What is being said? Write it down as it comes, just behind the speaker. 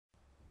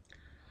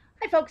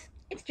folks,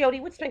 it's Jody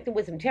with Strength and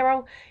Wisdom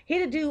Tarot,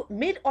 here to do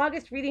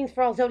mid-August readings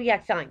for all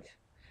zodiac signs.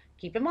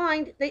 Keep in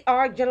mind, they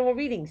are general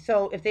readings,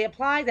 so if they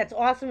apply, that's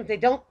awesome. If they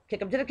don't,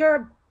 kick them to the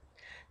curb.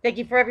 Thank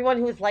you for everyone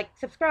who has liked,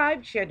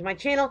 subscribed, shared to my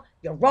channel.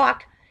 You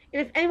rock!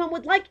 And if anyone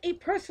would like a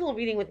personal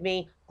reading with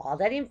me, all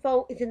that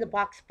info is in the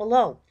box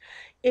below.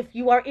 If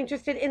you are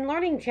interested in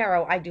learning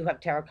tarot, I do have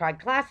tarot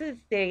card classes.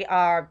 They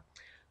are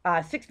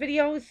 6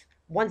 videos.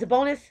 One's a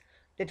bonus.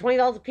 They're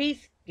 $20 a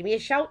piece. Give me a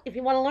shout if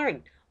you want to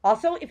learn.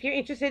 Also, if you're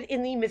interested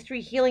in the mystery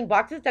healing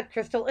boxes that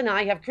Crystal and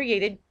I have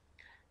created,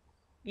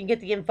 you can get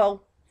the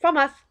info from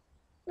us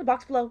in the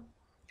box below.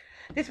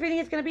 This reading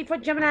is going to be for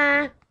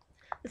Gemini.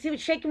 Let's see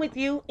what's shaking with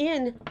you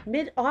in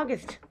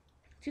mid-August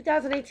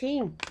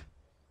 2018.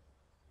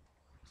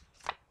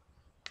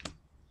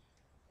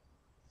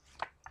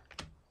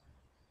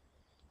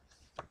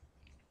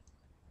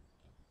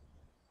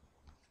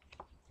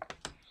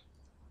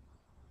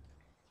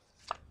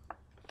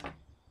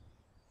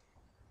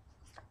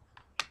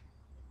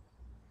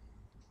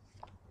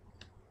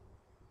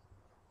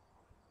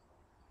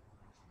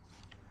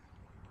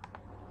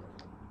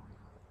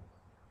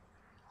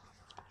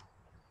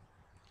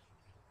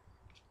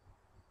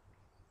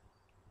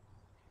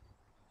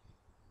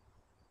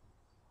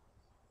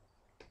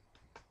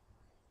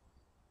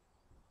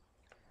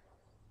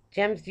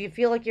 Gems, do you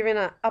feel like you're in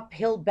an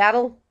uphill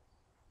battle?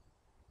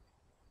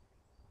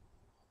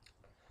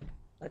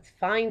 Let's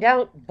find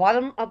out.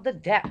 Bottom of the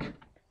deck.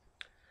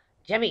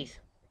 Gemmies,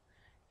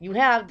 you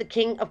have the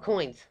King of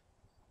Coins.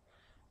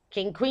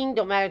 King, Queen,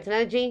 don't matter, it's an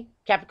energy.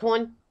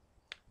 Capricorn,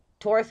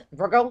 Taurus,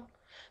 Virgo.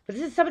 But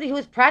this is somebody who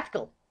is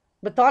practical,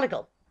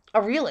 methodical,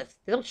 a realist.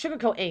 They don't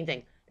sugarcoat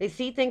anything. They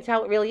see things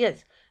how it really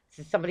is.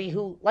 This is somebody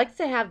who likes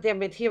to have their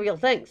material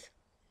things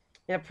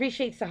and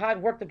appreciates the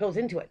hard work that goes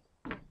into it.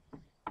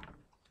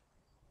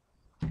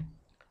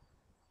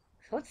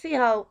 So let's see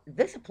how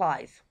this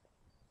applies.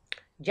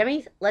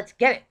 Gemmies, let's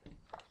get it.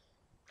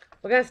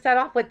 We're going to start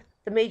off with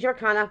the major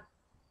arcana,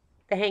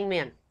 the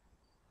Hangman.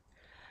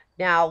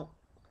 Now,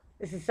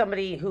 this is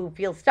somebody who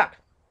feels stuck.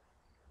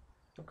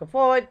 Don't go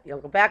forward, you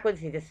don't go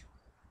backwards, you're just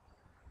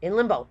in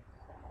limbo.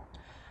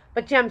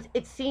 But Gems,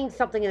 it's seeing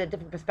something in a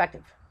different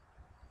perspective.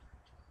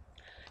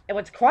 And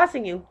what's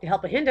crossing you to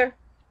help or hinder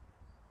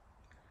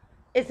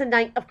is the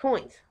Knight of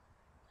Coins.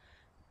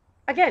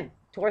 Again,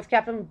 Taurus,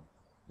 Capricorn,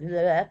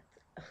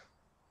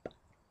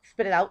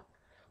 spit it out.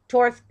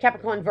 Taurus,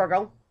 Capricorn,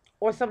 Virgo,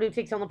 or somebody who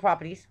takes on the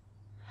properties.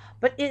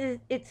 But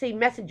it's a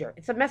messenger.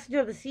 It's a messenger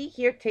of the see,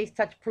 hear, taste,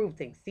 touch, prove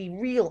things. The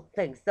real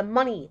things. The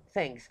money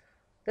things.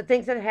 The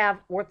things that have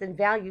worth and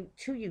value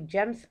to you,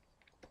 Gems.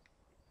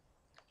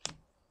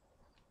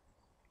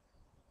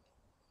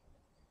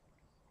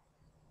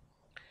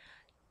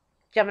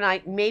 Gemini,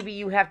 maybe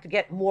you have to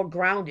get more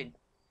grounded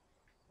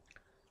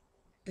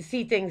to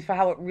see things for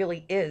how it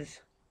really is.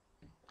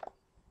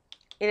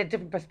 In a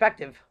different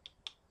perspective.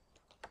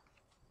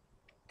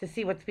 To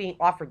see what's being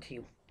offered to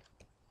you.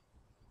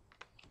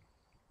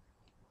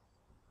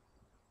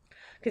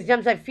 Because,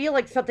 Gems, I feel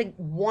like something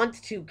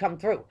wants to come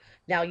through.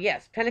 Now,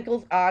 yes,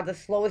 Pentacles are the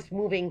slowest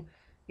moving,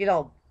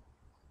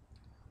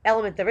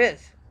 element there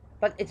is.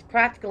 But it's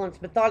practical and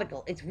it's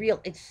methodical. It's real.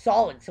 It's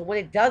solid. So when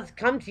it does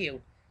come to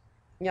you,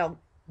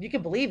 you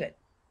can believe it.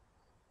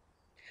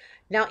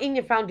 Now, in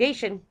your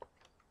foundation,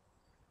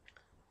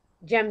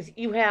 Gems,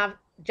 you have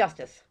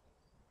Justice.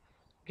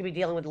 You could be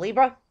dealing with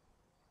Libra.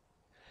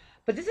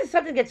 But this is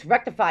something that gets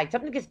rectified.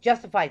 Something gets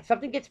justified.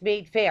 Something gets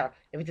made fair.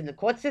 If it's in the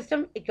court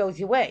system, it goes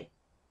your way.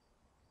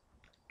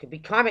 Could be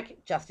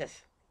karmic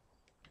justice.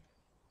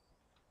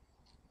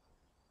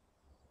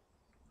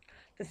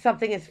 That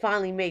something is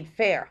finally made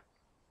fair.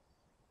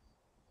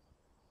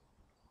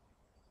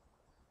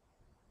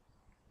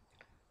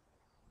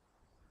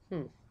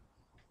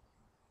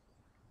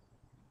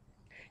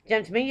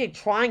 Gems, maybe you're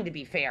trying to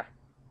be fair.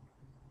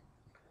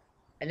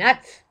 And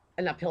that's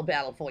an uphill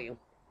battle for you.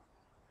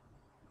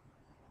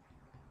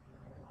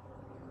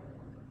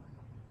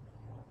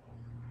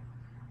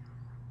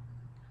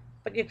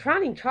 But your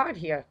crowning card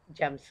here,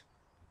 Gems,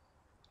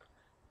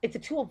 it's a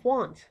Two of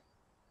Wands.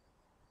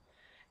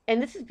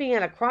 And this is being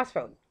at a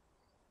crossroad,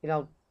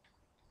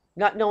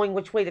 not knowing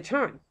which way to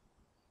turn.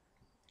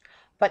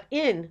 But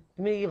in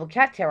the Medieval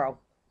Cat Tarot,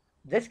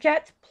 this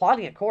cat's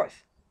plotting a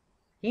course.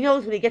 He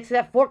knows when he gets to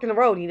that fork in the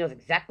road, he knows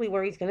exactly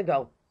where he's going to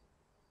go.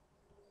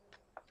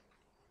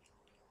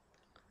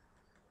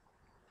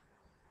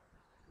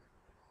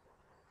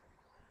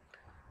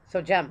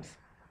 So, Gems,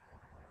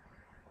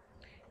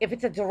 if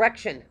it's a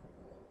direction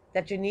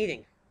that you're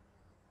needing,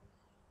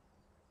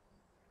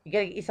 you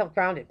gotta get yourself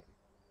grounded.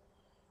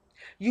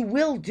 You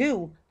will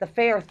do the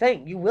fair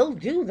thing. You will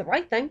do the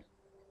right thing.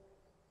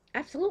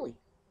 Absolutely.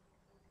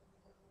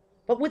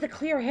 But with a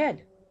clear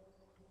head.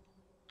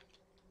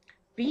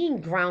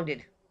 Being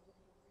grounded.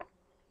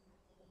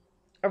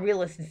 A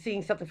realist and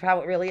seeing something for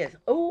how it really is.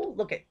 Oh,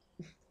 look it.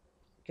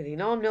 Because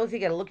I'm nosy,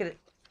 you gotta look at it.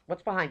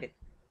 What's behind it?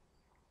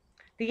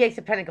 The Ace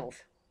of Pentacles.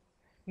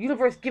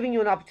 Universe giving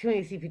you an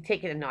opportunity to see if you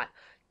take it or not.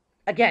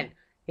 Again,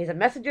 here's a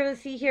messenger to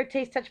see, hear,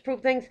 taste, touch,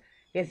 prove things.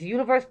 It's the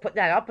universe putting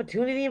that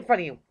opportunity in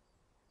front of you.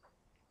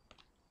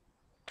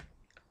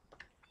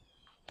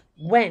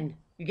 When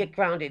you get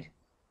grounded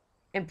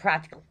and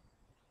practical.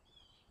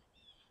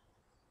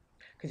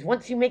 Because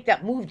once you make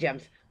that move,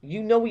 Gems,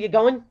 you know where you're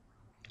going.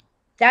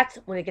 That's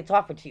when it gets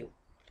offered to you.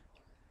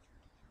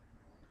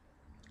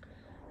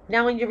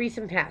 Now in your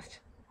recent past.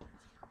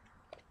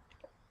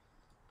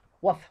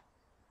 Woof.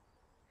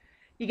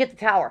 You get the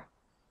Tower.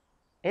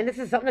 And this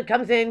is something that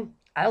comes in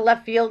out of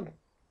left field.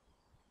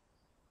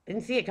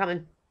 Didn't see it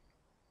coming.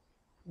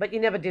 But you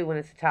never do when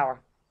it's a Tower.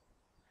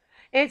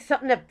 And it's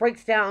something that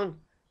breaks down,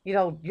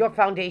 your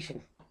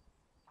foundation.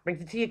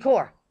 Brings it to your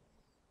core.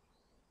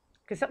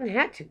 Because something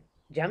had to,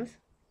 Gems.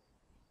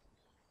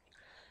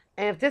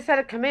 And if this had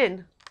to come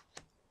in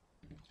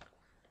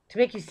to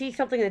make you see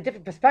something in a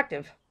different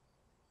perspective,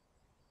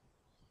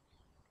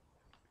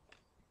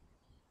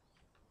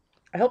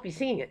 I hope you're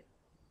seeing it.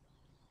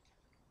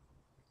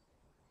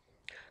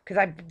 Because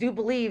I do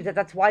believe that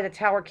that's why the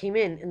Tower came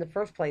in the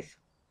first place.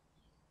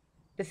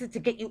 This is to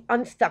get you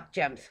unstuck,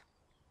 Gems.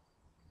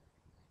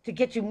 To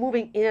get you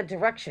moving in a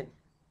direction.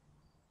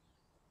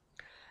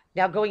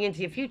 Now going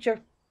into your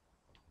future,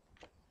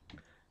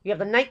 you have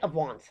the Knight of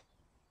Wands.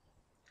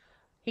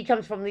 He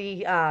comes from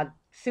the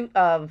suit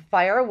of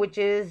fire, which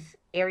is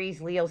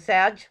Aries, Leo,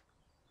 Sag.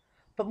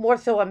 But more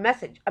so a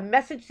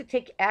message to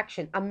take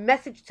action, a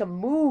message to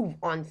move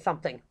on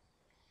something.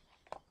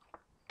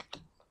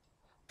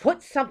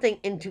 Put something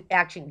into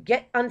action.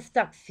 Get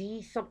unstuck.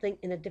 See something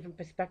in a different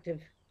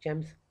perspective,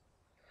 Gems.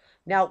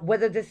 Now,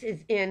 whether this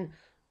is in,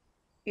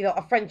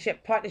 a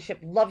friendship, partnership,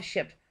 love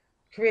ship,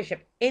 career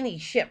ship, any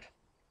ship,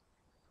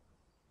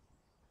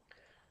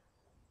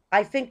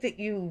 I think that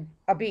you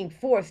are being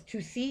forced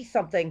to see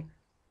something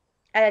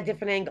at a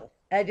different angle,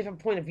 at a different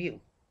point of view.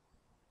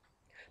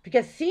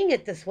 Because seeing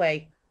it this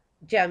way,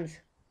 Gems,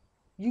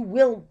 you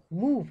will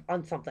move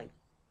on something.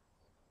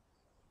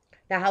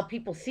 Now, how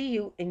people see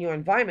you in your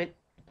environment,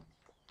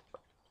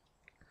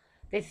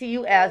 they see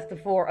you as the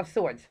Four of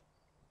Swords.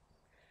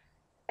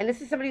 And this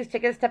is somebody who's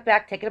taking a step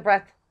back, taking a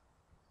breath,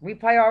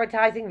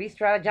 reprioritizing,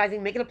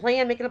 re-strategizing, making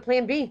a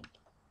plan B.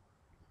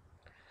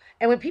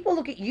 And when people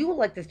look at you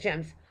like this,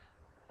 Gems,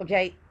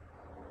 okay,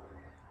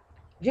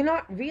 you're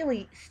not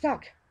really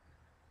stuck.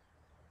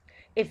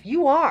 If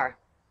you are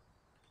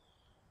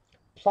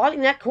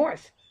plotting that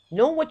course,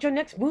 know what your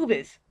next move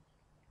is.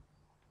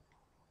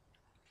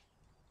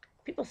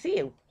 People see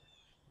you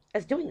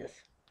as doing this.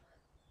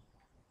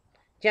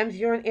 Gems,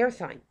 you're an air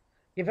sign.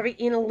 You're very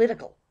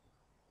analytical.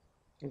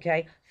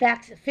 Okay?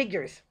 Facts,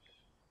 figures.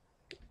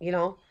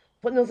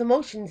 Putting those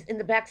emotions in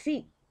the back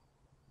seat.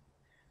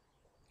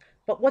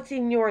 But what's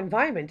in your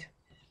environment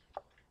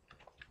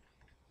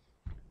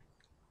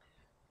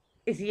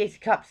is the Ace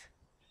of Cups.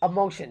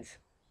 Emotions.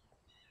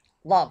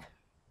 Love.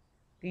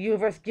 The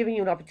universe giving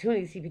you an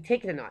opportunity to see if you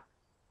take it or not.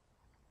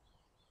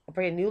 A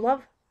brand new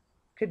love?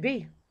 Could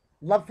be.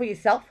 Love for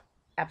yourself?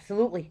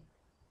 Absolutely.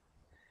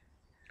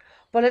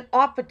 But an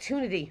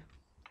opportunity,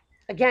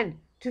 again,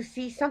 to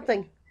see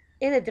something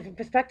in a different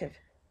perspective.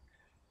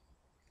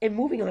 And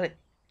moving on it.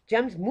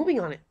 Gems, moving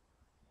on it.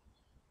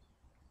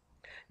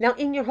 Now,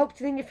 in your hopes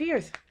and in your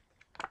fears.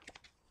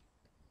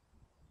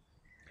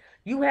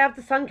 You have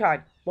the Sun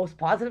card. Most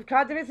positive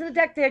card there is in the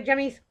deck there,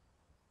 Gemmies.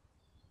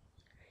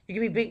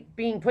 You're going to be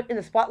being put in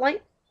the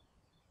spotlight.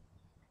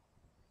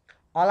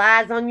 All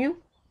eyes on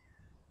you.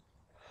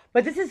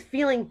 But this is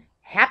feeling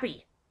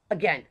happy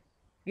again.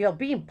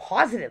 Being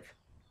positive.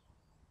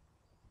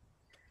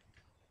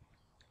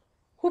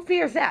 Who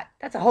fears that?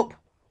 That's a hope.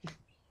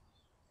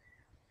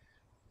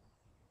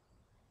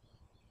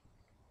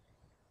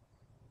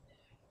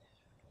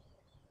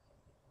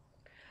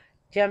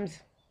 Gems,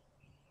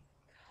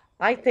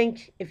 I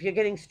think if you're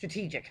getting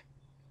strategic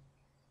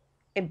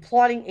and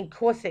plotting and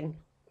coursing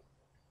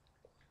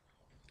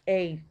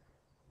a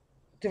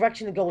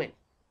direction to go in,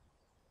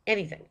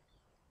 anything,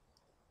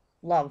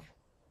 love,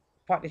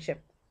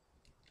 partnership,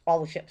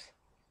 all the ships,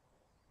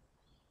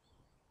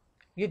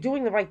 you're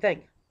doing the right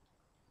thing.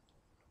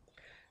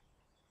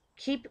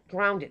 Keep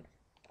grounded.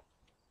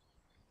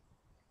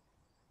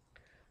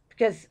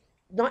 Because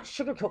not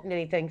sugarcoating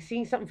anything,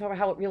 seeing something for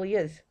how it really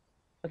is,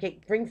 okay,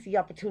 brings the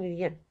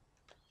opportunity in.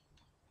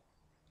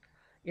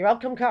 Your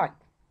outcome card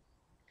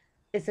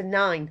is the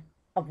Nine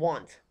of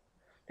Wands.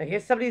 Now,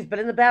 here's somebody who's been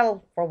in the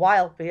battle for a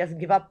while, but he doesn't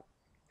give up.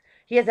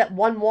 He has that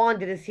one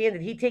wand in his hand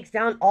that he takes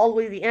down all the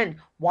way to the end.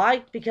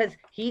 Why? Because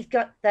he's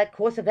got that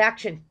course of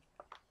action.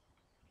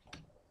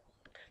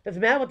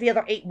 Doesn't matter what the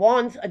other 8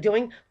 wands are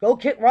doing. Go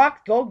kick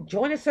rocks. Go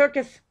join a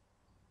circus.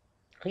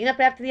 Clean up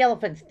after the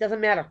elephants.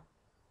 Doesn't matter.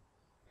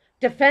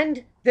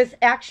 Defend this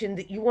action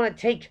that you want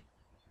to take.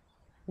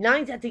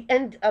 9's at the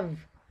end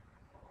of,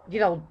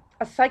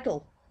 a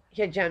cycle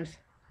here, Gems.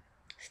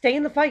 Stay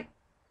in the fight.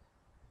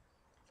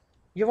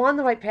 You're on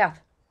the right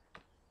path.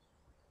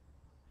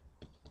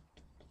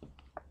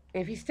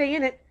 And if you stay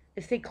in it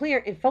and stay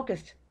clear and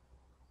focused,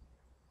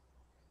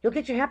 you'll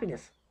get your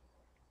happiness.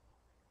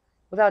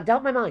 Without a doubt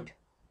in my mind.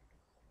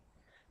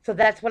 So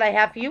that's what I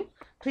have for you.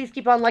 Please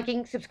keep on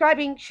liking,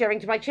 subscribing, sharing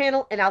to my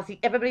channel, and I'll see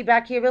everybody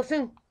back here real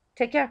soon.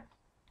 Take care.